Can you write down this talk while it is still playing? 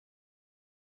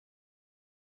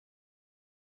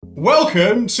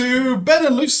Welcome to Ben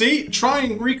and Lucy try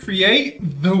and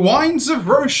recreate the Wines of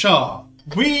Roshar.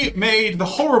 We made the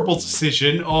horrible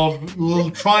decision of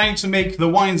trying to make the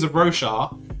Wines of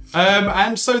Roshar,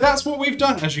 and so that's what we've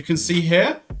done. As you can see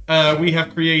here, we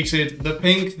have created the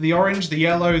pink, the orange, the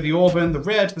yellow, the auburn, the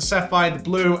red, the sapphire, the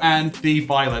blue, and the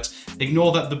violet.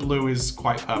 Ignore that the blue is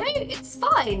quite purple. No, it's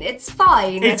fine. It's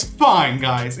fine. It's fine,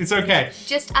 guys. It's okay.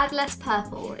 Just add less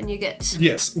purple and you're good.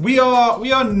 Yes, we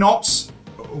are not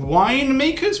wine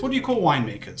makers. What do you call wine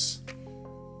makers?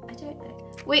 I don't know.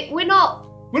 We're not.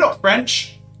 We're not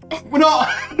French. We're not.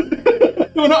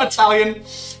 We're not Italian.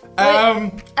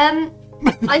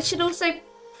 I should also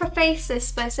preface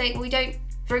this by saying we don't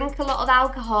drink a lot of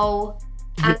alcohol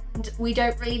and we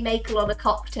don't really make a lot of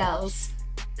cocktails.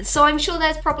 So I'm sure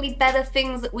there's probably better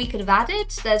things that we could have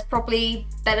added. There's probably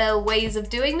better ways of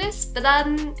doing this, but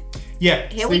yeah.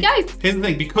 Here we go. Here's the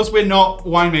thing: because we're not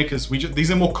winemakers, these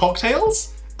are more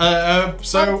cocktails. So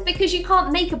well, it's because you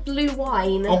can't make a blue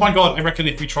wine. Oh my god! I reckon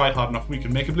if we tried hard enough, we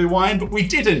could make a blue wine, but we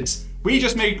didn't. We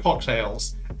just made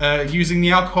cocktails using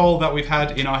the alcohol that we've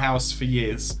had in our house for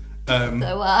years.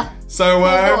 Enjoy.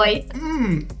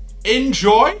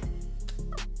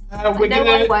 We're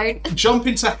gonna jump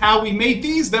into how we made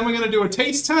these, then we're gonna do a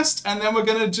taste test, and then we're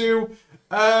gonna do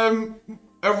a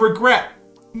regret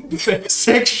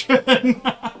section.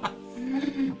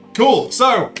 Cool.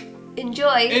 So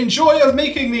enjoy us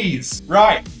making these.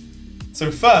 Right.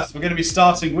 So first, we're gonna be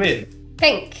starting with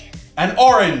pink and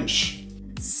orange.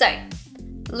 So,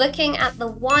 looking at the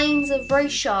Wines of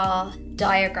Roshar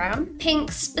diagram,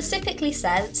 pink specifically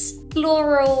says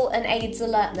floral and aids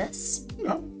alertness.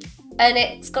 Yeah. And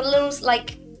it's got a little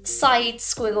like side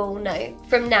squiggle note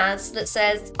from Nazh that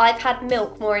says, I've had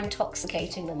milk more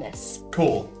intoxicating than this.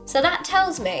 Cool. So that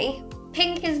tells me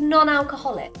pink is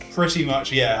non-alcoholic. Pretty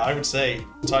much, yeah, I would say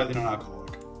entirely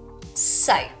non-alcoholic.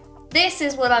 So, this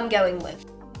is what I'm going with.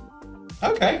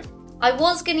 Okay. I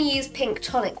was going to use pink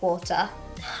tonic water,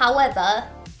 however,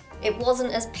 it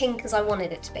wasn't as pink as I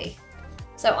wanted it to be.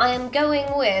 So I am going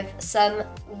with some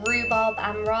rhubarb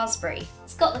and raspberry.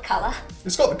 It's got the colour.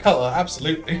 It's got the colour,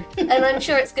 absolutely. And I'm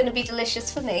sure it's going to be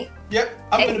delicious for me. Yep,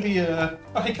 I'm going to be,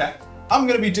 I'm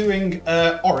going to be doing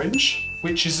orange,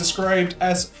 which is described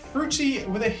as fruity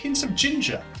with a hint of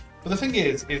ginger. But the thing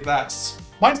is that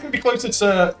mine's going to be closer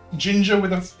to ginger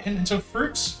with a hint of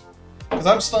fruit. Because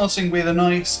I'm starting with a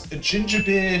nice ginger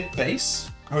beer base.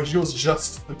 Oh, yours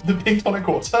just the pink tonic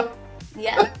water?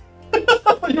 Yeah.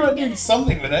 You were doing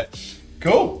something with it.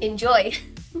 Cool. Enjoy.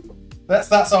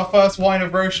 That's our first wine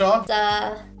of Roshar.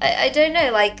 I don't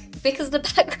know, like, because the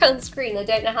background screen, I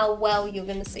don't know how well you're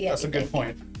going to see it. That's a good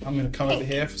point. I'm going to come over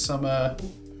here for some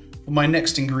for my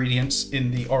next ingredients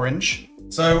in the orange.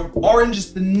 So orange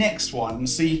is the next one.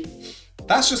 See,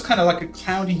 that's just kind of like a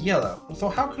cloudy yellow. I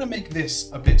thought, how can I make this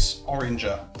a bit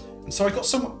oranger? And so I got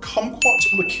some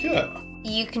kumquat liqueur.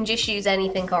 You can just use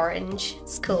anything orange.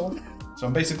 It's cool. So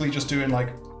I'm basically just doing like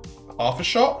half a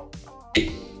shot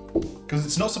because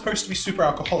it's not supposed to be super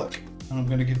alcoholic. And I'm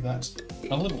going to give that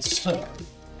a little stir.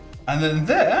 And then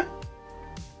there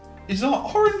is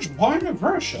our orange wine of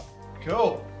Roshar.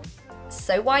 Cool.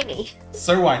 So whiny.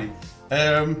 So whiny.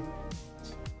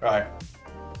 Right.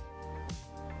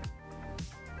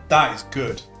 That is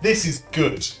good. This is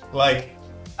good. Like,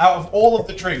 out of all of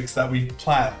the drinks that we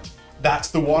planned, that's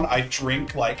the one I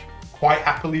drink, like, quite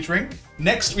happily drink.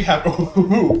 Next we have,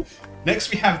 next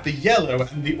we have the yellow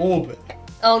and the auburn.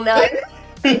 Oh no.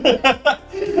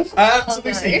 So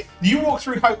Lucy, you walk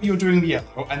through how you're doing the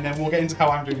yellow, and then we'll get into how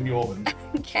I'm doing the auburn.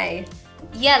 Okay.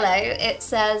 Yellow, it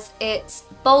says it's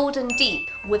bold and deep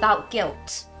without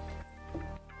guilt.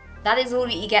 That is all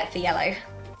that you get for yellow.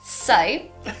 So,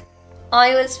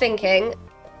 I was thinking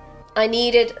I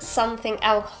needed something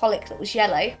alcoholic that was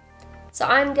yellow. So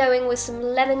I'm going with some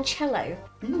limoncello.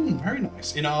 Very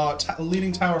nice. In our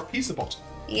Leaning Tower of Pisa bottle.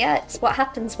 Yeah, it's what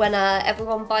happens when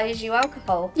everyone buys you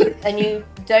alcohol and you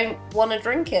don't want to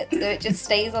drink it, so it just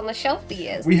stays on the shelf for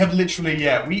years. We have literally,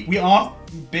 yeah, we aren't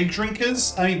big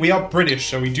drinkers. I mean, we are British,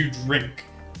 so we do drink.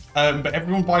 But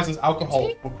everyone buys us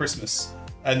alcohol for Christmas,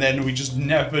 and then we just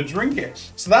never drink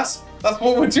it. So that's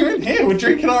what we're doing here. We're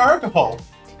drinking our alcohol.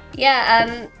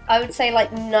 Yeah, I would say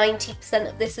like 90%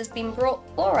 of this has been brought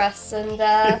for us and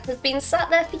has been sat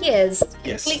there for years,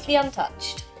 completely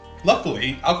untouched.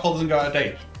 Luckily, alcohol doesn't go out of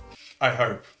date. I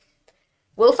hope.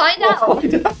 We'll find out.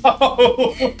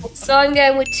 So I'm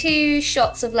going with 2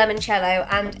 shots of limoncello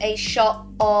and a shot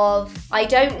of, I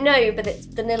don't know, but it's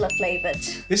vanilla flavoured.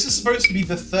 This is supposed to be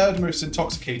the 3rd most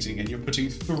intoxicating and you're putting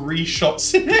 3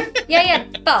 shots in it. Yeah,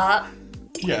 but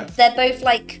yeah, they're both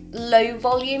like low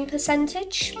volume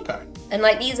percentage. Okay. And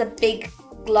like these are big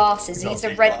glasses. These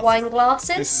are red wine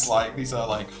glasses. These are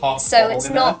like half. So it's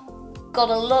not got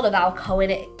a lot of alcohol in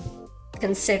it,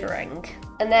 considering.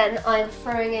 And then I'm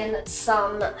throwing in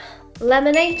some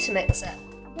lemonade to mix it.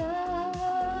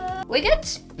 We're good.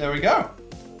 There we go.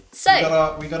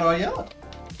 So we got our yellow.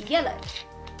 Yellow.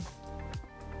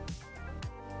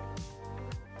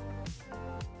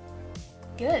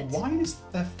 Good. Why is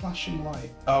there flashing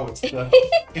light? Oh, it's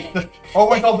the. Oh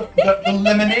my god, the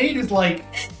lemonade is like.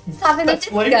 It's having a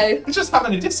disco. It's just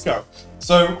having a disco.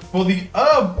 So for the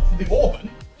Auburn,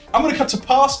 I'm gonna cut to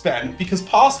past Ben because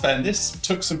past Ben, this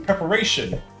took some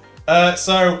preparation.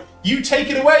 So you take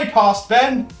it away, past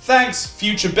Ben. Thanks,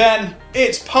 future Ben.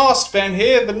 It's past Ben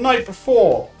here the night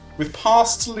before with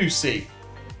past Lucy.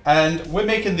 And we're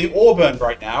making the Auburn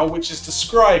right now, which is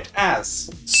described as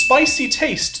spicy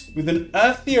taste with an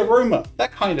earthy aroma.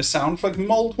 That kind of sounds like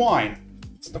mulled wine.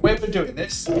 So the way we're doing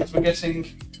this is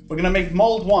we're gonna make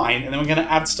mulled wine and then we're gonna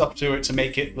add stuff to it to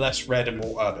make it less red and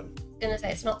more urban. I was gonna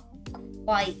say it's not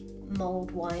quite mulled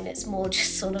wine, it's more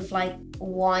just sort of like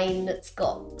wine that's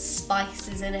got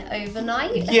spices in it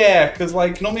overnight. Yeah, because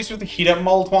like normally it's with the heat up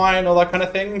mulled wine or that kind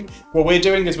of thing. What we're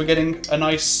doing is we're getting a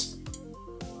nice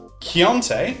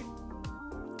Chianti.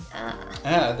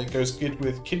 That goes good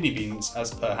with kidney beans,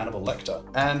 as per Hannibal Lecter.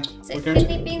 And is it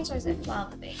kidney beans or is it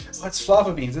flava beans? Oh, it's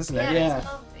flava beans, isn't it? Yeah. It's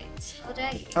flava beans. How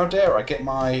dare you? How dare I get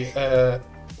my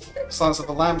Silence of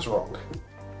the Lambs wrong?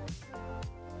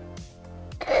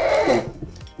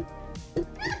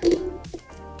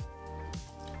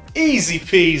 Easy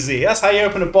peasy. That's how you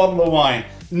open a bottle of wine.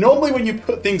 Normally, when you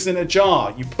put things in a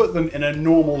jar, you put them in a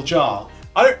normal jar.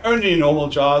 I don't own any normal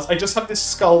jars, I just have this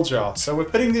skull jar. So we're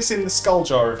putting this in the skull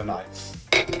jar overnight.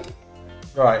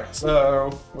 Right,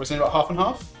 so we're saying about half and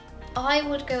half? I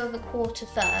would go with a quarter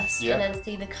first and then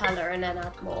see the colour and then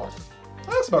add more.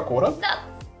 That's about a quarter. That's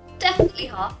definitely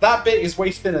half. That bit is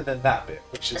way thinner than that bit,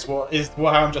 which is how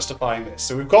I'm justifying this.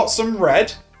 So we've got some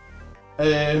red.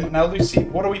 Now Lucy,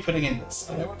 what are we putting in this?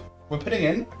 We're putting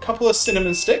in a couple of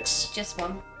cinnamon sticks. Just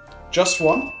one. Just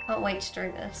one. Can't wait to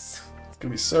drink this. It's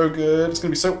gonna be so good. It's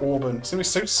gonna be so Auburn. It's gonna be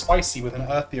so spicy with an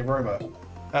earthy aroma.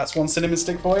 That's one cinnamon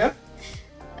stick for you.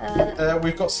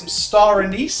 We've got some star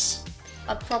anise.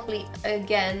 I'd probably,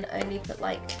 again, only put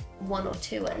like 1 or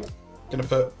 2 in. Gonna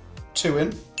put 2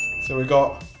 in. So we've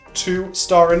got 2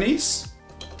 star anise.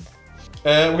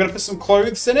 We're gonna put some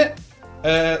cloves in it.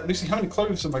 Lucy, how many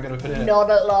cloves am I gonna put in it? Not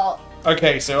a lot.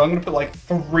 Okay, so I'm gonna put like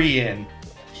 3 in.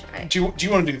 Right. Do you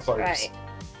want to do the cloves? Right.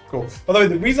 Cool. By the way,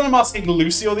 the reason I'm asking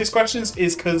Lucy all these questions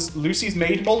is because Lucy's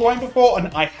made mulled wine before and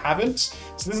I haven't.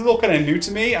 So this is all kind of new to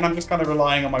me and I'm just kind of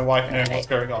relying on my wife knowing what's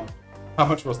going on. How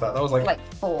much was that? That was like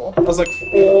 4. That was like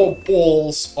 4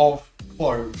 balls of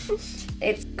clove.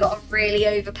 It's got a really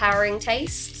overpowering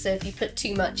taste, so if you put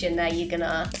too much in there, you're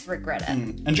gonna regret it.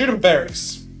 And juniper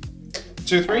berries.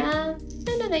 2, 3? No,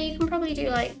 you can probably do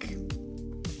like...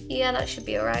 Yeah, that should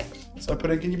be alright. So I put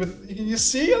in, can you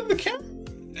see on the camera?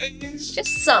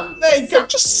 Just some. There you go,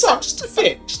 just some, just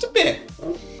a bit.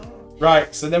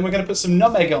 Right, so then we're going to put some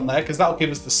nutmeg on there because that'll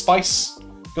give us the spice.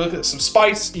 Go get some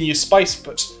spice in your spice,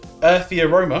 but earthy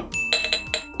aroma.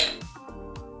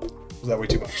 Was that way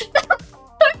too much?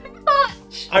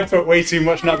 I put way too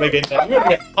much nutmeg in there. I'm going to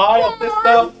get high off this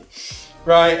stuff.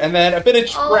 Right, and then a bit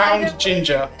of ground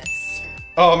ginger.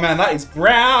 Oh man, that is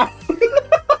brown.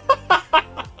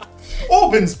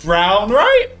 Auburn's brown,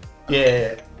 right?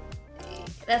 Yeah.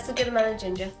 That's a good amount of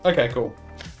ginger. Okay, cool.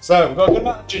 So we've got a good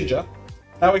amount of ginger.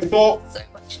 Now we thought, so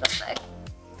much nutmeg.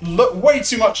 Look, way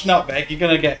too much nutmeg. You're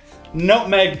gonna get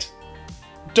nutmegged.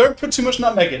 Don't put too much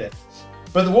nutmeg in it.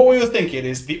 But what we were thinking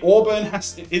is the Auburn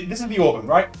has. This is the Auburn,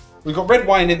 right? We've got red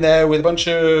wine in there with a bunch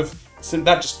of.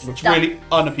 That just looks really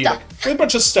unappealing. With a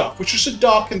bunch of stuff, which should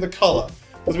darken the color,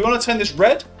 because we want to turn this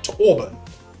red to Auburn.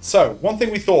 So one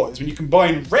thing we thought is when you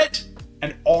combine red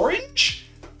and orange,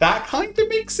 that kind of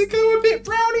makes it go a bit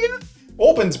brownier.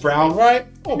 Auburn's brown, right?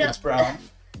 Auburn's brown.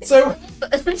 So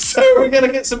we're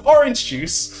gonna get some orange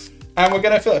juice, and we're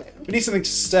gonna fill it. We need something to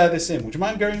stir this in. Would you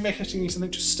mind going and making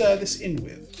something to stir this in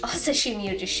with? I was assuming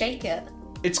you would just shake it.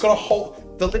 It's got a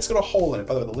hole. The lid's got a hole in it.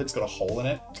 By the way, the lid's got a hole in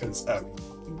it because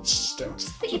just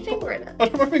don't. Put your finger in it. I'll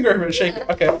put my finger over it and shake it.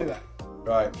 Okay, I'll do that.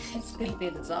 Right. It's gonna be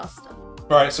a disaster.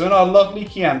 Right. So in our lovely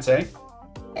Chianti,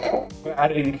 we're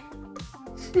adding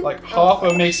like half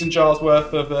a mason jar's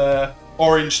worth of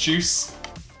orange juice.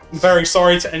 I'm very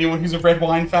sorry to anyone who's a red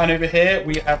wine fan over here.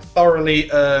 We have thoroughly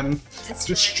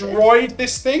destroyed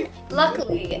this thing.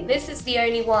 Luckily, this is the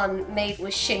only one made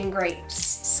with shin grapes,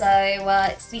 so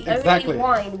it's the only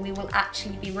wine we will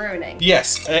actually be ruining.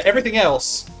 Yes, everything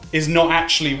else is not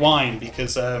actually wine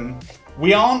because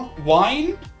we aren't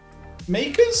wine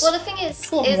makers? Well, the thing is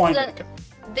Call them wine that maker.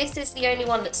 this is the only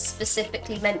one that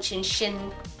specifically mentions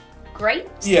shin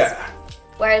grapes. Yeah.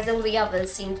 Whereas all the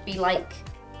others seem to be like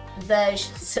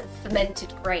versions of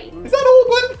fermented grains. Is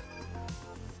that Auburn?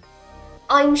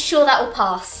 I'm sure that will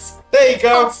pass. There you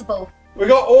go. Possible. We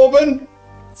got Auburn.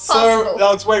 So Possible.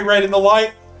 now it's way red in the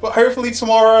light. But hopefully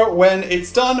tomorrow, when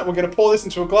it's done, we're going to pour this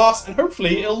into a glass, and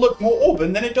hopefully it'll look more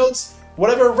Auburn than it does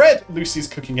whatever red Lucy's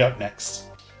cooking up next.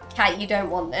 Cat, you don't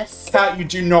want this. Cat, you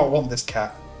do not want this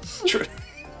cat. You're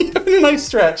having a nice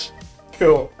stretch.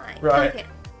 Cool. Right. Okay.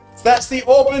 So that's the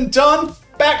Auburn done.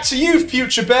 Back to you,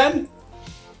 future Ben.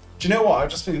 Do you know what? I've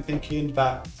just been thinking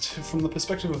that from the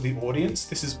perspective of the audience,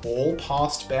 this is all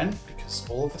past Ben, because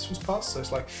all of this was past, so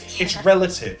it's like, it's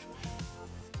relative.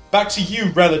 Back to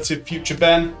you, relative future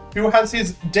Ben, who has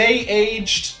his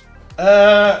day-aged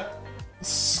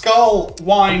skull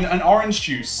wine and orange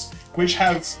juice, which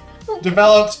has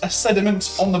developed a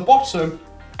sediment on the bottom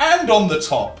and on the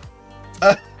top.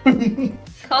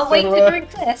 Can't wait to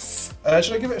drink this.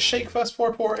 Should I give it a shake first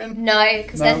before I pour it in? No,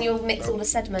 because No? then you'll mix all the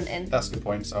sediment in. That's a good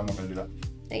point, so I'm not going to do that.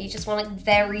 No, you just want it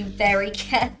very, very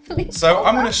carefully. So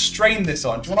I'm going to strain this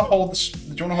on. Do you want to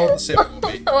hold the sip with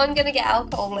me? Oh, I'm gonna get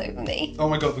alcohol over me. Oh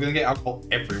my god, we're going to get alcohol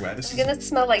everywhere. This I'm is... gonna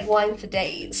smell like wine for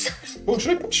days. Oh,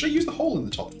 should I use the hole in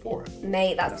the top to pour it?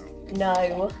 Mate, that's...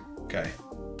 No. Okay.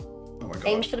 Oh my god.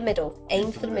 Aim for the middle.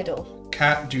 Aim for the middle.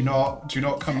 Cat, do not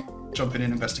come jumping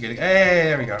in investigating. Hey,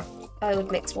 there we go. I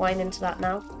would mix wine into that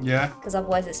now, Yeah. because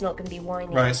otherwise it's not gonna be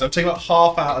winey. Right, so I've taken about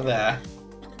half out of there.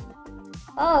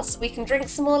 Oh, so we can drink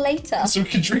some more later. So we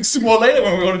can drink some more later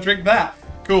when we want to drink that.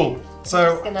 Cool.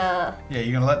 So, I'm gonna yeah,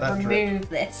 you're going to let that drip. remove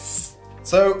this.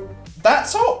 So,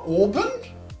 that's our Auburn.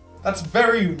 That's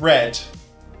very red.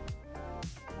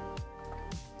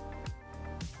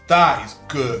 That is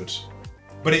good.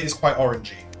 But it is quite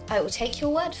orangey. I will take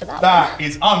your word for that one. That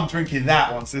is, I'm drinking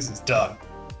that once this is done.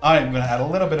 I am going to add a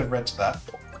little bit of red to that.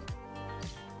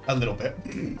 A little bit.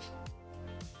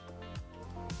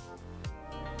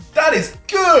 That is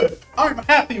good! I'm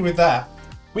happy with that.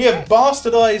 We have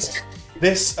bastardized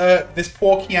this this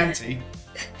poor Chianti.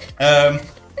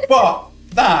 But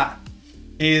that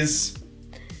is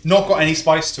not got any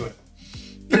spice to it.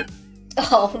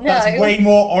 Oh no. That's way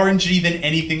more orangey than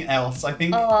anything else, I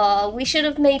think. Oh, we should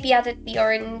have maybe added the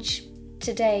orange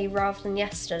today rather than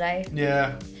yesterday.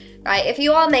 Yeah. Right, if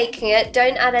you are making it,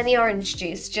 don't add any orange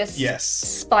juice, just Yes.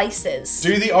 spices.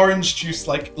 Do the orange juice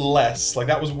like less. Like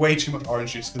that was way too much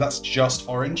orange juice because that's just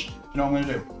orange. You know what I'm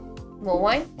gonna do? More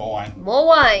wine? More wine. More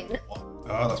wine.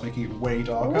 Oh, that's making it way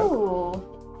darker.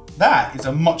 Ooh. That is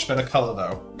a much better colour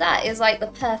though. That is like the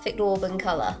perfect Auburn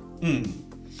colour. Hmm.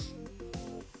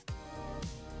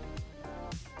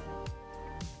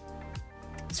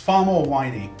 It's far more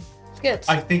winey. Good.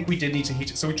 I think we did need to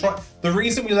heat it. So we tried. The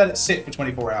reason we let it sit for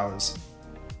 24 hours,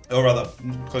 or rather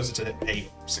closer to 8,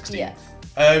 16. Yeah.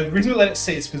 The reason we let it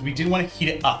sit is because we didn't want to heat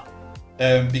it up.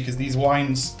 Because these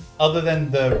wines, other than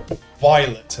the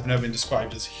violet, have never been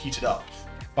described as heated up.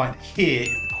 I find here is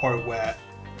the quote where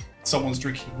someone's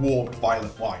drinking warm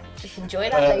violet wine. We can enjoy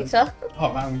that later.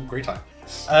 Oh man, great time.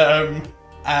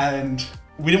 And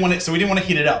we didn't want it, so we didn't want to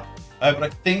heat it up. But I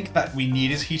think that we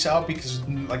needed to heat it up because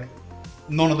like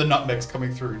none of the nutmeg's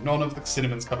coming through, none of the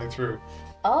cinnamon's coming through.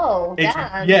 Oh, It's,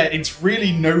 damn. yeah, it's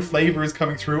really no flavor is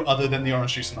coming through other than the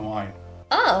orange juice and the wine.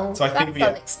 Oh, So I think that's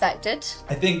unexpected.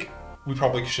 I think we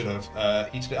probably should have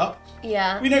heated it up.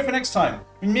 Yeah. We know for next time.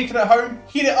 We make it at home,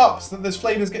 heat it up so that those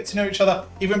flavors get to know each other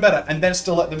even better, and then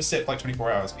still let them sit for like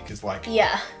 24 hours because like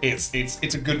Yeah. it's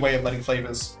a good way of letting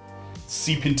flavors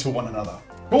seep into one another.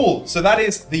 Cool. So that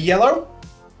is the yellow,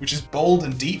 which is bold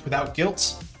and deep without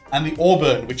guilt, and the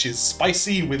Auburn, which is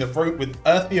spicy with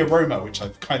earthy aroma, which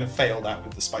I've kind of failed at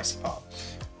with the spicy part.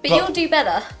 But you'll do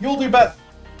better. You'll do better.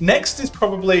 Next is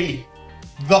probably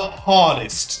the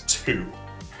hardest two.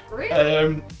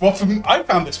 Really? Well, I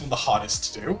found this one the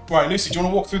hardest to do. Right, Lucy, do you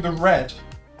want to walk through the red?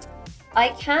 I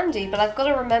can do, but I've got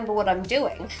to remember what I'm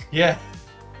doing. Yeah.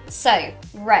 So,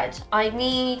 red. I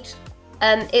need...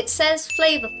 it says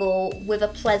flavourful with a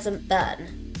pleasant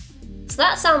burn. So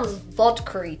that sounds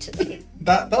vodka-y to me.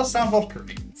 That does sound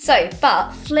vodka-y. So,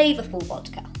 but flavourful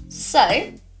vodka.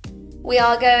 So, we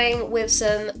are going with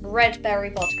some red berry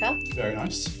vodka, Very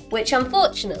nice. which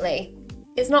unfortunately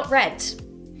is not red.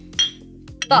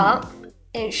 But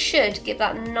it should give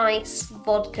that nice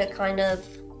vodka kind of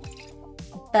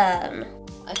burn.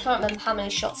 I can't remember how many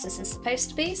shots this is supposed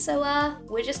to be, so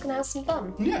we're just gonna have some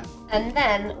fun. Yeah. And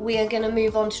then we are gonna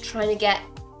move on to trying to get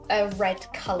a red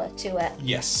colour to it.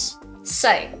 Yes.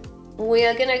 So, we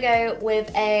are gonna go with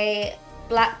a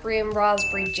blackberry and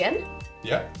raspberry gin.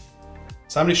 Yeah.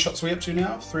 So how many shots are we up to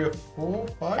now? 3 or 4,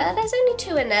 5? There's only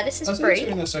 2 in there. This is There's free. only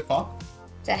 2 in there so far.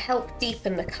 To help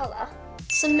deepen the colour.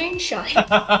 Some moonshine.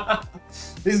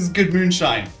 This is good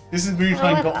moonshine. This is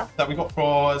moonshine However, that we got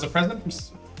for as a present from...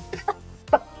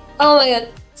 Oh my god.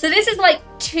 So this is like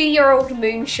 2-year-old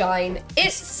moonshine.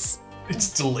 It's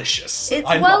delicious. It's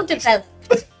I well love this.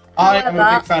 developed. I am a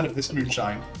However, big fan of this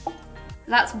moonshine.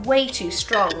 That's way too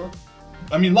strong.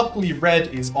 I mean, luckily red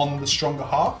is on the stronger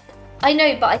half. I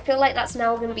know, but I feel like that's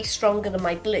now going to be stronger than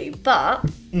my blue. But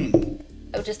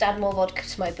I'll just add more vodka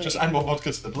to my blue. Just add more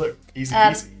vodka to the blue. Easy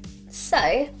peasy. So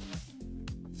I'm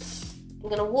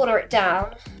going to water it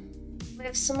down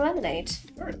with some lemonade.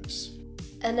 Very nice.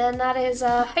 And then that is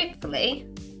hopefully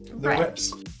The red.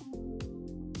 whips.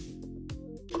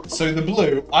 So the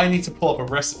blue, I need to pull up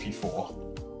a recipe for,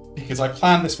 because I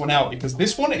planned this one out, because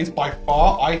this one is by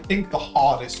far, I think, the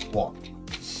hardest one.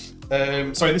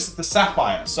 Sorry, this is the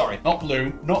sapphire. Sorry, not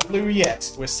blue. Not blue yet.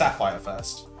 We're sapphire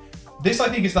first. This, I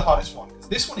think, is the hardest one.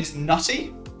 This one is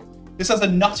nutty. This has a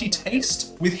nutty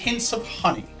taste with hints of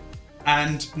honey.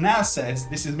 And Nazh says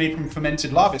this is made from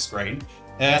fermented lavis grain,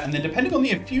 and then depending on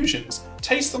the infusions,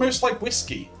 tastes the most like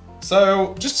whiskey.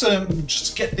 So just to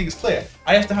get things clear,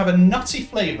 I have to have a nutty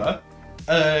flavour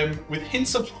with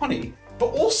hints of honey, but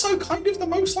also kind of the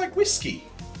most like whiskey.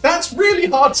 That's really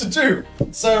hard to do.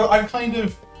 So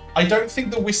I don't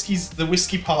think the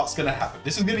whiskey part's gonna happen.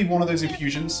 This is gonna be one of those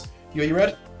infusions. You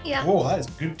ready? Yeah. Whoa, that is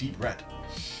a good deep red.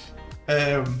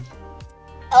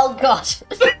 Oh god.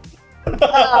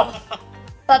 Oh,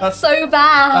 that's so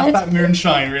bad. That's that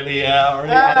moonshine really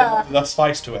added enough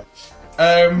spice to it.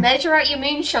 Measure out your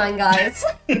moonshine, guys.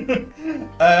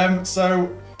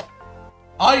 So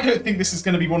I don't think this is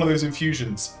going to be one of those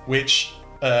infusions which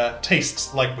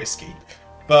tastes like whiskey,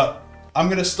 but I'm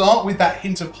going to start with that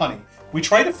hint of honey. I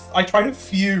tried a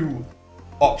few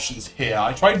options here.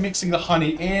 I tried mixing the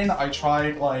honey in. I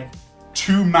tried like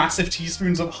 2 massive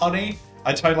teaspoons of honey.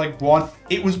 I tried like 1.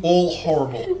 It was all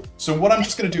horrible. So what I'm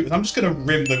just going to do is I'm just going to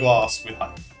rim the glass with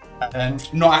honey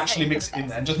and not actually mix it in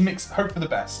there. Just hope for the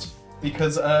best.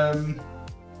 Because,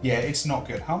 yeah, it's not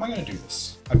good. How am I going to do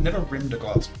this? I've never rimmed a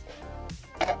glass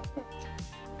before.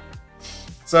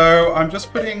 So I'm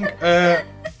just pouring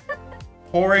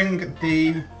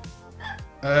the,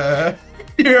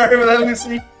 you're over there,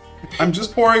 Lucy. I'm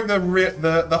just pouring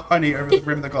the honey over the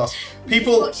rim of the glass.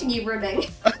 People Watching you rimming.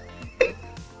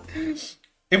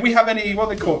 If we have any, what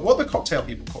are they called? What are the cocktail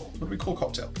people called? What do we call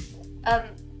cocktail people?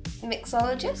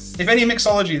 Mixologists? If any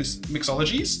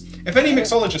if any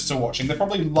mixologists are watching, they're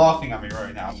probably laughing at me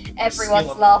right now.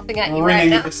 Everyone's laughing at you right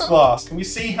now. This glass. Can we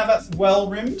see how that's well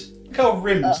rimmed? Look how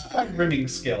rimmed. Rimming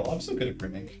skill. I'm so good at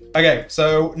rimming. Okay,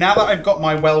 so now that I've got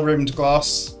my well-rimmed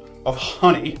glass of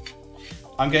honey,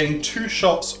 I'm getting 2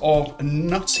 shots of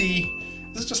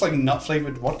nutty. This is just like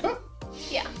nut-flavored vodka.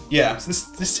 Yeah. Yeah.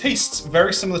 So this tastes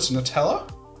very similar to Nutella.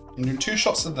 I'm doing 2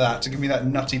 shots of that to give me that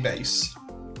nutty base.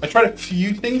 I tried a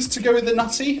few things to go with the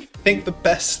nutty. I think the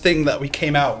best thing that we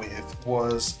came out with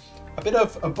was a bit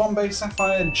of a Bombay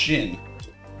Sapphire gin.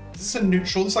 This is a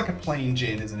neutral, this is like a plain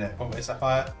gin, isn't it? Bombay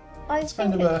Sapphire. I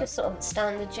think it's just sort of a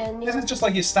standard gin. This is just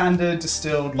like your standard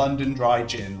distilled London dry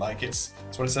gin. Like that's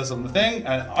what it says on the thing.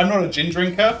 And I'm not a gin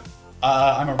drinker.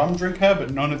 I'm a rum drinker,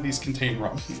 but none of these contain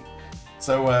rum.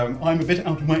 So I'm a bit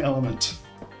out of my element.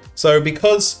 So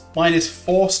because mine is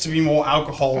forced to be more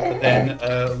alcohol than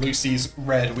Lucy's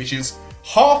red, which is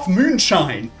half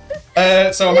moonshine,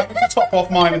 so I'm having to top off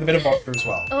mine with a bit of vodka as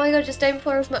well. Oh my god, just don't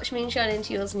pour as much moonshine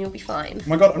into yours and you'll be fine. Oh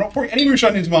my god, I'm not pouring any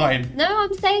moonshine into mine. No,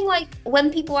 I'm saying like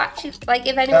when people actually, like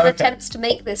if anyone attempts to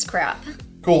make this crap.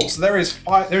 Cool, so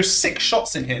there's 6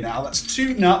 shots in here now. That's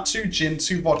 2 nut, 2 gin,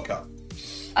 2 vodka.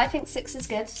 I think 6 is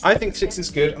good. I think 6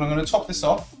 is good, and I'm going to top this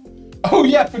off. Oh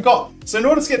yeah, I forgot. So in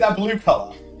order to get that blue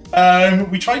colour,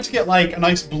 we tried to get like a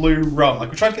nice blue rum. Like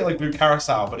we tried to get like blue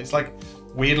carousel, but it's like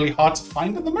weirdly hard to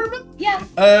find at the moment.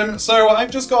 Yeah. So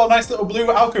I've just got a nice little blue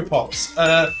Alco Pops.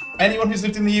 Anyone who's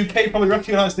lived in the UK probably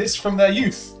recognise this from their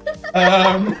youth.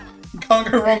 Can't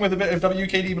go wrong with a bit of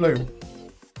WKD blue.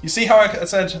 You see how I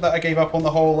said that I gave up on the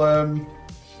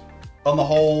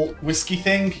whole whiskey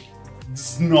thing?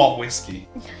 It's not whiskey.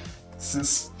 This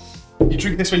is, you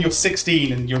drink this when you're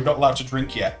 16 and you're not allowed to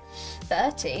drink yet.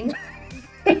 13.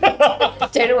 Don't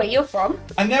know where you're from.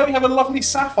 And now we have a lovely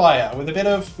sapphire with a bit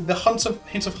of the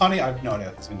hint of honey. I have no idea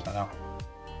how it's going to turn out.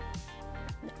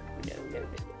 No.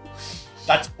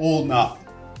 That's all nut.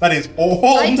 That is all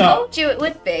nut. I told you it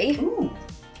would be. Ooh.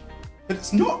 But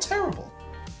it's not terrible.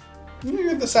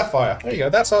 Look at the sapphire. There you go.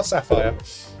 That's our sapphire.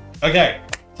 Okay.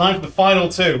 Time for the final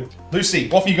 2. Lucy,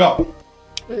 what have you got?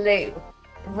 Blue.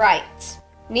 Right.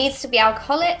 Needs to be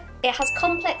alcoholic, It has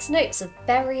complex notes of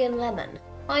berry and lemon.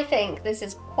 I think this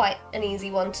is quite an easy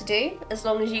one to do, as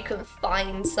long as you can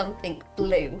find something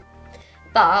blue.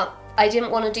 But I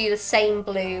didn't want to do the same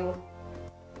blue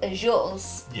as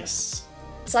yours. Yes.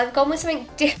 So I've gone with something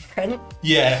different.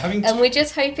 Yeah, and we're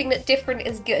just hoping that different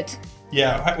is good.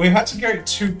 Yeah, we've had to get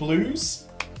 2 blues.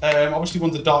 Obviously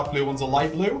one's a dark blue, one's a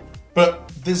light blue. But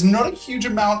there's not a huge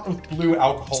amount of blue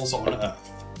alcohols on Earth.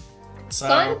 So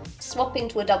I'm swapping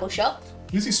to a double shot.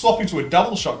 Lucy's swapping to a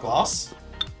double shot glass.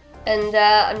 And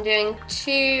I'm doing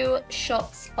 2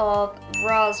 shots of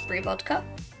raspberry vodka,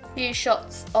 2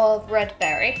 shots of red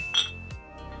berry.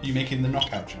 Are you making the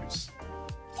knockout juice?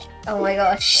 Oh my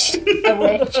gosh, I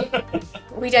wish.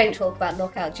 We don't talk about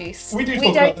knockout juice. We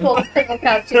don't talk about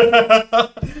knockout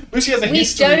juice. Lucy has a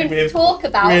history We don't with, talk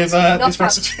about this knockout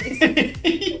recipe.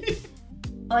 juice.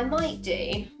 I might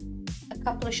do a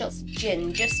couple of shots of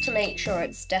gin just to make sure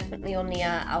it's definitely on the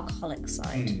alcoholic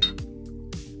side.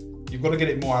 You've got to get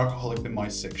it more alcoholic than my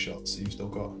 6 shots, so you've still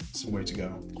got some way to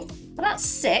go. Well, that's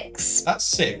 6. That's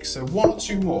 6, so 1 or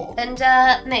 2 more. And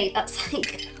mate, that's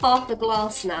like half a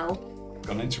glass now.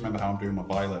 I need to remember how I'm doing my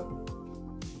violet.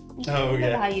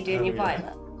 Remember how you're doing your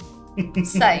violet.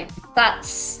 So,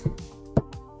 that's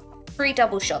 3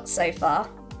 double shots so far.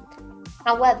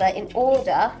 However, in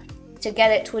order to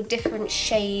get it to a different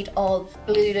shade of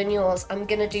blue than yours, I'm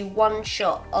going to do 1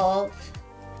 shot of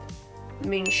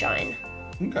moonshine.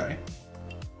 Okay.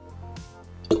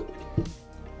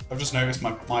 I've just noticed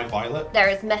my violet. There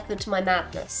is method to my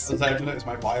madness. As I've noticed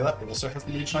my violet, it also has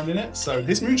the moonshine in it. So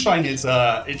this moonshine is,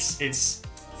 it's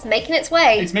making its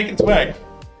way. It's making its way.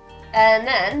 And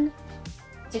then,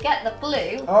 to get the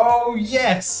blue... Oh,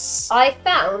 yes! I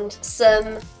found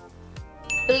some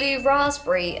blue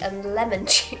raspberry and lemon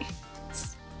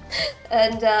juice.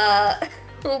 And,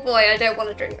 oh boy, I don't want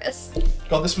to drink this.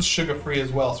 God, this was sugar-free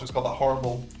as well, so it's got that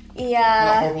horrible... Yeah.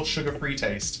 That horrible sugar-free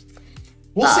taste.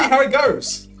 We'll see how it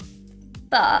goes.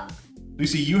 But...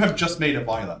 Lucy, you have just made a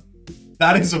violet.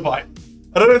 That is a violet.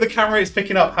 I don't know if the camera is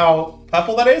picking up how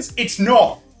purple that is. It's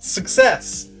not.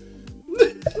 Success.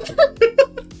 It's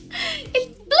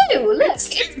blue. Look,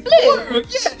 it's blue.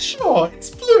 Yeah, sure. It's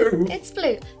blue. It's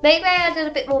blue. Maybe I added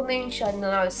a bit more moonshine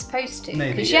than I was supposed to.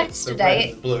 Maybe. Because Yeah.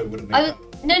 yesterday... So blue would have been.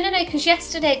 No, because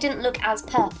yesterday it didn't look as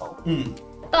purple. Hmm.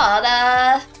 But,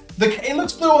 It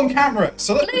looks blue on camera,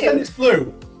 so let's pretend it's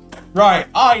blue. Right,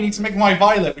 I need to make my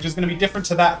violet, which is going to be different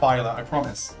to that violet, I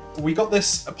promise. We got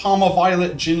this Parma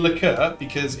Violet gin liqueur,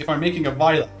 because if I'm making a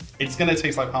violet, it's going to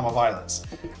taste like Parma Violets.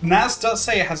 Nazh does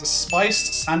say it has a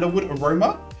spiced sandalwood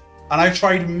aroma, and I've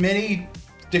tried many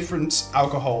different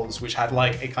alcohols which had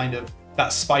like a kind of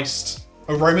that spiced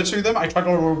aroma to them. I tried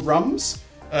a lot of rums,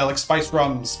 like spiced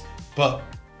rums, but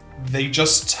they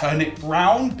just turn it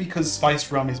brown because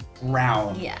spiced rum is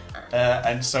brown. yeah.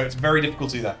 And so it's very difficult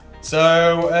to do that.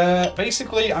 So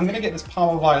basically, I'm going to get this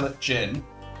Parma Violet gin.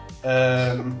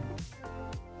 Yeah?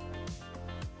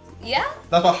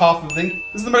 That's about half of the thing.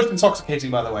 This is the most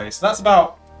intoxicating, by the way. So that's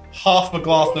about half a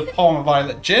glass of Parma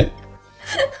Violet gin.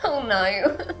 Oh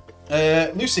no.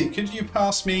 Lucy, could you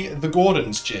pass me the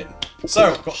Gordon's gin? So,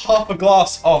 we've got half a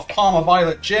glass of Parma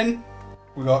Violet gin.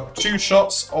 We've got 2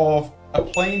 shots of a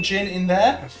plain gin in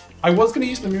there. I was going to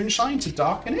use the moonshine to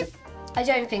darken it. I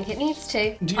don't think it needs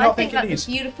to. Do you not think it that's needs?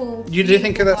 a beautiful, You do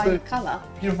think that's violet the colour.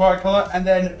 beautiful violet colour? And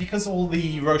then, because all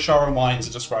the Roshar wines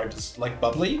are described as like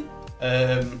bubbly,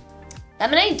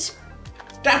 Lemonade.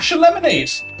 dash of lemonade.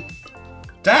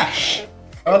 Dash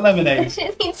of lemonade.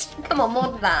 It needs to come on, more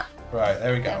than that. Right,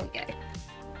 there we There go. we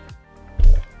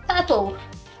go. Purple.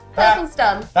 Purple's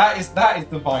done. That is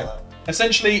the violet.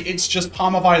 Essentially, it's just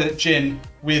Parma Violet gin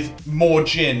with more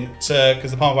gin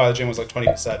because the Parma Violet gin was like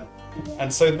 20%.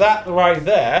 And so that right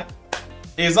there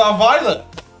is our violet.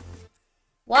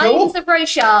 Wines of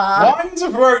Roshar. Wines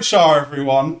of Roshar,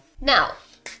 everyone. Now,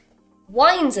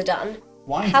 wines are done.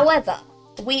 Wines. However,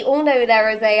 we all know there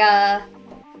is a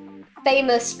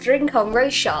famous drink on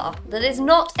Roshar that is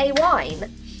not a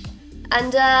wine.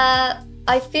 And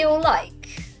I feel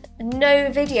like no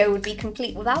video would be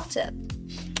complete without it.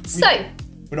 So,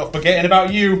 We're not forgetting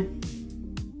about you.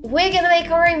 we're going to make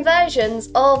our own versions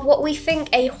of what we think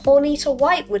a Hornita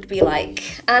White would be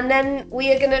like. And then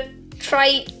we are going to try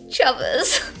each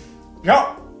other's.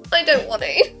 Yeah. I don't want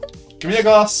to. Give me a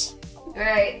glass.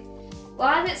 Right. Well,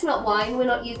 as it's not wine, we're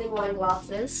not using wine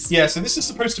glasses. Yeah, so this is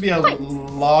supposed to be a Wait.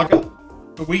 lager.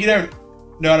 But we don't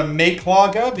know how to make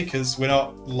lager because we're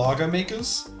not lager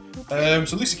makers. So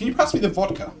Lucy, can you pass me the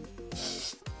vodka?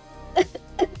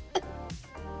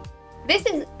 This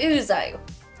is ouzo.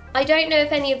 I don't know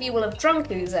if any of you will have drunk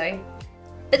ouzo,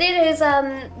 but it is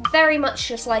very much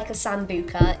just like a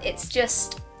sambuca. It's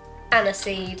just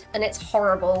aniseed, and it's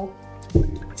horrible.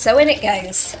 So in it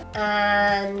goes.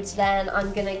 And then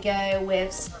I'm gonna go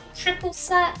with some triple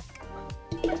sec.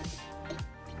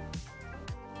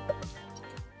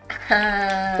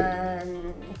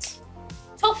 And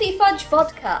toffee fudge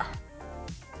vodka.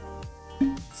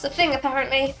 It's a thing,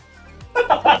 apparently.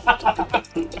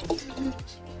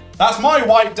 That's my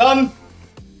white done.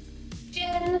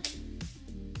 Gin.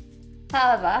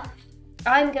 However,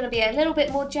 I'm going to be a little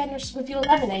bit more generous with your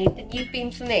lemonade than you've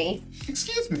been for me.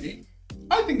 Excuse me.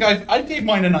 I think I gave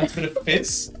mine a nice bit of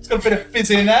fizz. It's got a bit of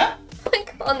fizz in there. I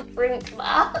can't drink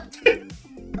that.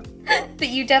 But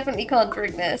you definitely can't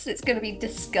drink this. It's going to be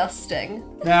disgusting.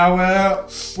 Now,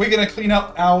 we're going to clean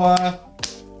up our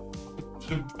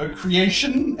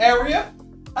creation area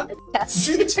and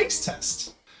do the taste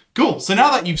test. Cool. So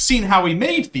now that you've seen how we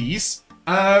made these,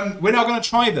 we're now going to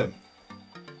try them.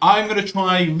 I'm going to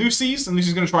try Lucy's, and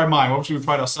Lucy's going to try mine. Obviously, we've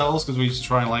tried ourselves because we used to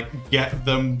try and like get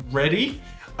them ready.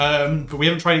 But we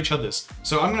haven't tried each other's.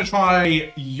 So I'm going to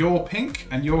try your pink,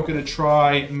 and you're going to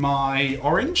try my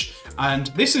orange. And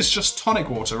this is just tonic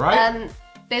water, right?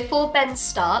 Before Ben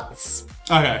starts,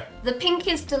 okay. The pink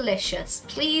is delicious.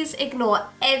 Please ignore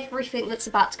everything that's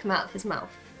about to come out of his mouth.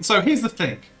 So here's the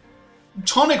thing.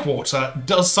 Tonic water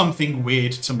does something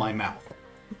weird to my mouth.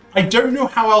 I don't know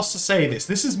how else to say this.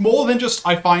 This is more than just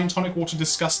I find tonic water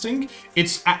disgusting.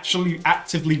 It's actually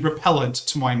actively repellent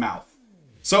to my mouth.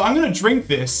 So I'm going to drink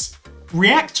this,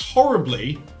 react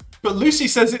horribly, but Lucy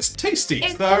says it's tasty.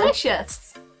 It's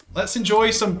delicious. Let's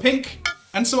enjoy some pink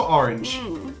and some orange.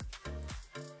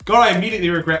 God, I immediately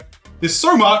regret this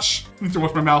so much. I need to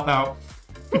wash my mouth out.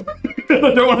 I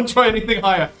don't want to try anything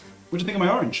higher. What do you think of my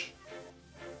orange?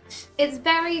 It's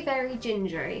very, very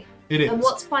gingery. It is. And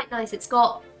what's quite nice, it's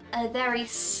got a very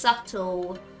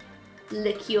subtle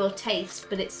liqueur taste,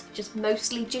 but it's just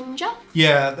mostly ginger.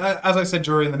 Yeah, as I said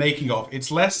during the making of,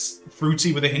 it's less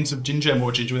fruity with a hint of ginger,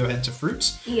 more ginger with a hint of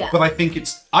fruit. Yeah. But I think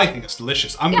it's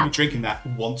delicious. I'm going to be drinking that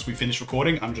once we finish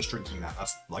recording. I'm just drinking that.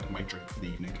 That's like my drink for the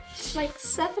evening. It's like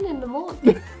 7 in the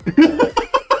morning.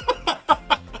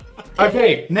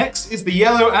 Okay, next is the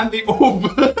yellow and the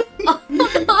auburn.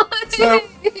 So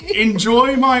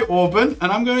enjoy my auburn,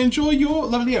 and I'm going to enjoy your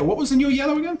lovely yellow. What was in your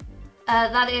yellow again?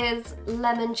 That is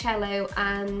limoncello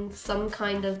and some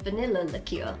kind of vanilla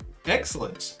liqueur.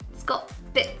 Excellent. It's got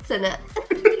bits in it.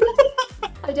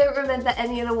 I don't remember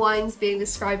any of the wines being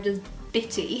described as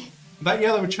bitty. That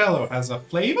yellow cello has a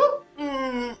flavour?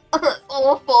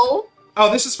 Awful.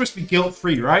 Oh, this is supposed to be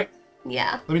guilt-free, right?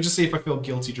 Yeah. Let me just see if I feel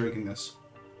guilty drinking this.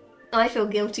 I feel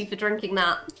guilty for drinking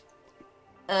that.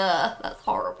 That's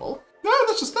horrible. No,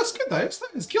 that's good though.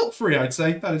 It's guilt-free, I'd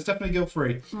say. That is definitely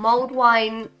guilt-free. Mulled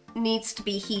wine needs to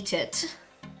be heated.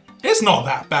 It's not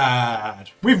that bad.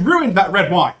 We've ruined that red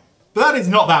wine, but that is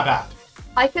not that bad.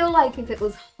 I feel like if it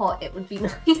was hot, it would be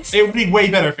nice. It would be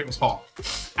way better if it was hot.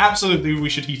 Absolutely, we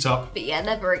should heat up But yeah,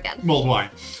 never again. mulled wine.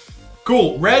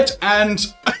 Cool, red and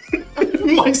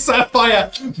my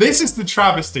sapphire. This is the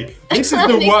travesty. This is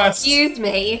the worst. Excuse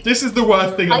me. This is the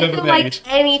worst thing I've ever feel made. like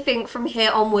anything from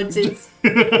here onwards is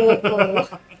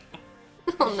awful.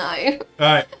 Oh no.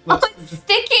 Alright. Oh, it's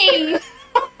sticky!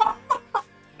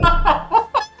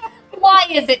 Why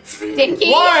is it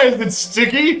sticky? Why is it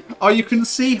sticky? Oh, you can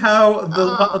see how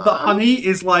the honey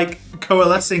is like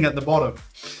coalescing at the bottom.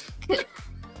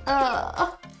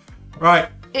 Right.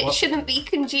 It shouldn't be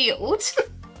congealed.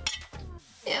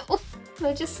 Ew. Can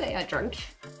I just say I drank?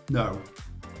 No.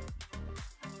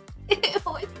 Ew,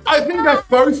 I think they're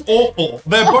both awful.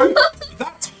 They're both...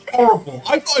 That's horrible.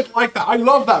 I thought I'd like that. I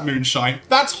love that moonshine.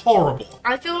 That's horrible.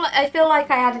 I feel like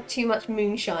I added too much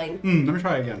moonshine. Let me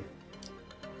try it again.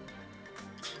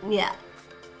 Yeah.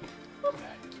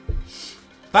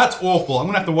 That's awful. I'm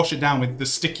gonna have to wash it down with the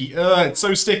sticky. It's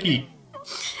so sticky.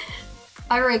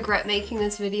 I regret making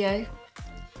this video.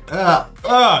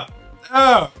 Why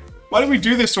did we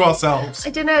do this to ourselves? I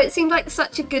don't know, it seemed like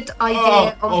such a good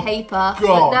idea on paper, God.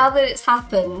 but now that it's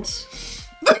happened...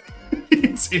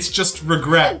 it's just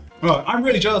regret. Well, I'm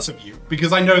really jealous of you,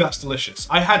 because I know that's delicious.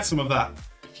 I had some of that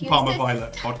Parma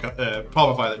Violet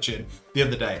Parma Violet gin the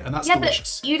other day, and that's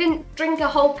delicious. But you didn't drink a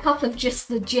whole cup of just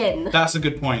the gin. That's a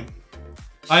good point.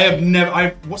 I don't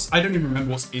even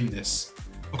remember what's in this.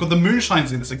 Oh god, the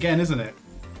moonshine's in this again, isn't it?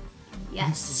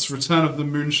 Yes. It's Return of the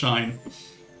Moonshine.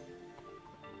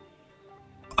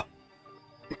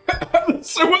 There's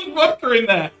so much vodka in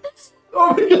there.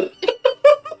 Oh my god.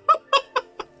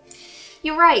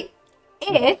 You're right.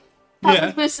 If that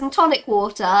was with some tonic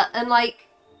water and like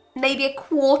maybe a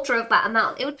quarter of that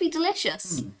amount, it would be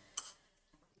delicious.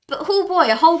 But oh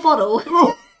boy, a whole bottle.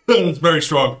 It's very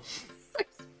strong.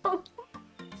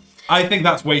 I think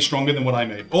that's way stronger than what I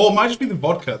made. Or it might just be the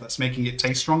vodka that's making it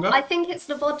taste stronger. I think it's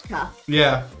the vodka.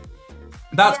 Yeah.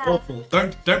 That's awful.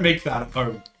 Don't make that at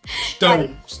home.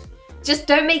 Don't. Just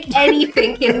don't make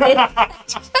anything in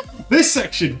this. This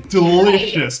section,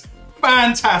 delicious.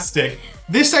 Fantastic.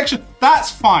 This section, that's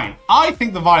fine. I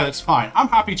think the violet's fine. I'm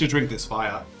happy to drink this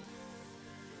violet.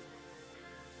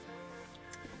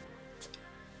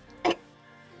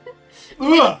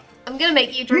 Ugh. I'm gonna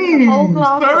make you drink a whole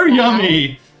glass. So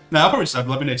yummy. No, I'll probably just have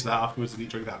lemonade to that afterwards and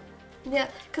drink that. Yeah,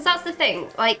 because that's the thing.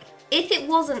 Like, if it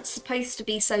wasn't supposed to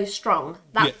be so strong,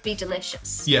 that would be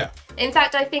delicious. Yeah. In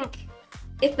fact, I think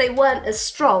if they weren't as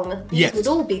strong, these would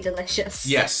all be delicious.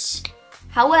 Yes.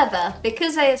 However,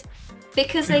 because they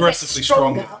get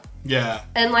stronger. Yeah.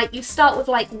 And like you start with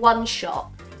like 1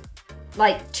 shot,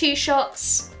 like 2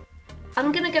 shots.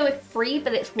 I'm gonna go with 3,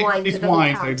 but it's wine. It's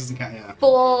wine, so it doesn't count. Yeah.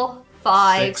 4,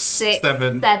 5, 6,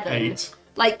 7, 8.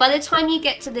 Like by the time you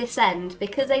get to this end,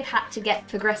 because they've had to get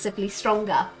progressively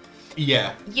stronger.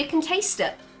 Yeah. You can taste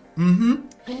it. Mm-hmm.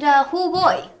 And oh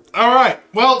boy. All right.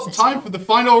 Well, time for the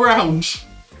final round.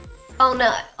 Oh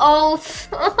no. Oh,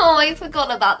 I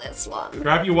forgot about this one.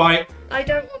 Grab your white. I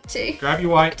don't want to. Grab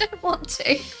your white. I don't want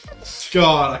to.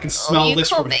 God, I can smell this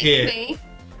from here. Me.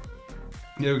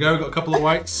 Here we go. We've got a couple of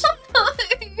whites.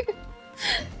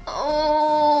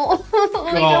 Oh,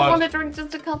 I don't want to drink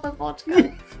just a cup of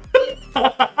vodka.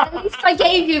 At least I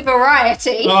gave you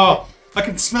variety. Oh, I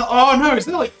can smell. Oh no, is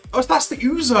that like? Oh, that's the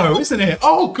ouzo, isn't it?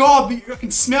 Oh God, I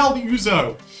can smell the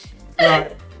ouzo.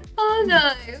 Right. Oh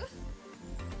no.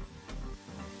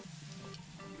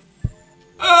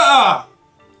 Ah,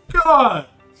 God.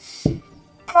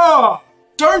 Ah,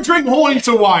 don't drink horny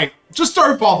to white. Just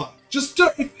don't bother. Just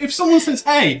don't, if someone says,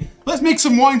 "Hey, let's make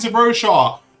some wines of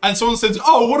Roshar," and someone says,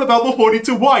 "Oh, what about the horny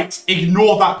to white?"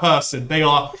 Ignore that person. They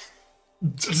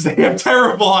have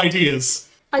terrible ideas.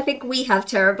 I think we have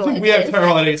terrible ideas. We have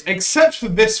terrible ideas, except for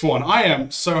this one. I am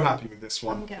so happy with this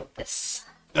one. I'm going with this.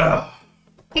 Ugh.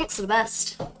 Pink's the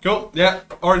best. Cool. Yeah,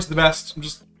 orange is the best. I'm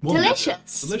just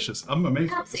delicious. Delicious. I'm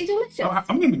amazing. Absolutely delicious.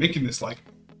 I'm going to be making this like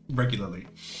regularly.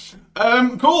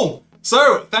 Cool.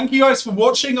 So thank you guys for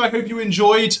watching. I hope you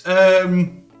enjoyed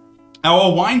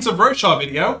our Wines of Roshar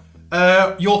video.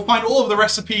 You'll find all of the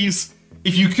recipes,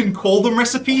 if you can call them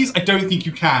recipes. I don't think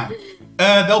you can.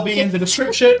 They'll be in the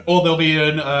description, or they'll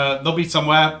be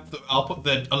somewhere. I'll put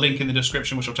a link in the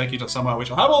description, which will take you to somewhere which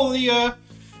will have all the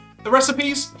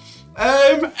recipes.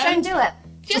 Don't do it.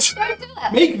 Just don't do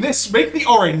it. Make the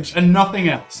orange and nothing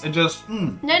else, and just.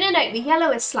 No. The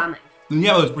yellow is slamming. The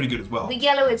yellow is pretty good as well. The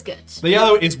yellow is good. The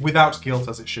yellow is without guilt,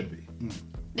 as it should be.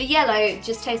 The yellow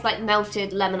just tastes like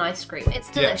melted lemon ice cream.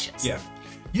 It's delicious. Yeah,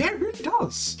 it really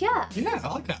does. Yeah. Yeah, I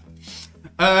like that.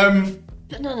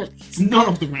 But none of these. None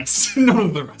of the rest. None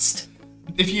of the rest.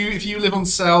 If you live on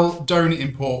Cell, don't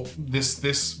import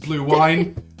this blue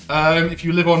wine. If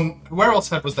you live on, where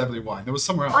else was there blue wine? There was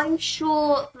somewhere else. I'm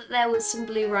sure that there was some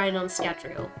blue wine on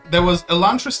Scadrial. There was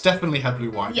Elantris definitely had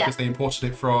blue wine because they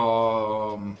imported it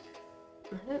from.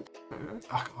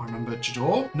 I can't remember.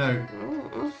 Jador? No.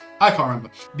 I can't remember.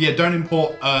 But yeah, don't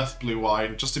import Earth blue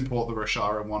wine. Just import the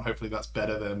Roshar one. Hopefully that's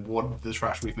better than what the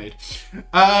trash we've made.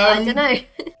 I don't know. A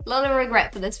lot of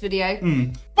regret for this video.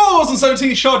 Follow us on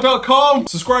wtcc.com.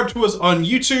 Subscribe to us on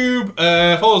YouTube.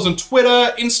 Follow us on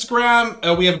Twitter,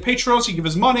 Instagram. We have a Patreon, so you give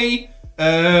us money.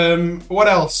 What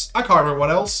else? I can't remember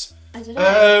what else. I don't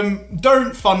know.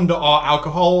 Don't fund our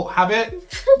alcohol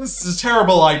habit. This is a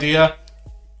terrible idea.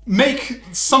 Make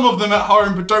some of them at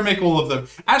home, but don't make all of them.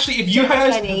 Actually, if you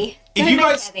guys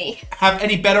have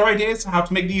any better ideas on how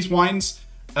to make these wines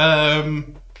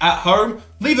at home,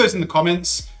 leave those in the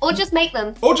comments. Or just make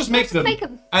them. Or just make them.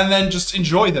 And then just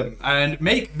enjoy them. And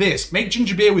make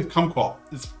ginger beer with kumquat.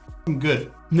 It's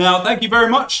good. Now, thank you very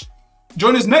much.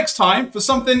 Join us next time for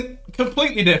something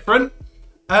completely different.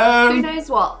 Who knows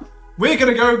what? We're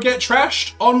going to go get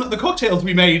trashed on the cocktails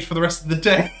we made for the rest of the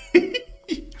day.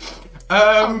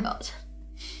 Oh God.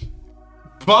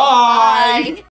 Bye.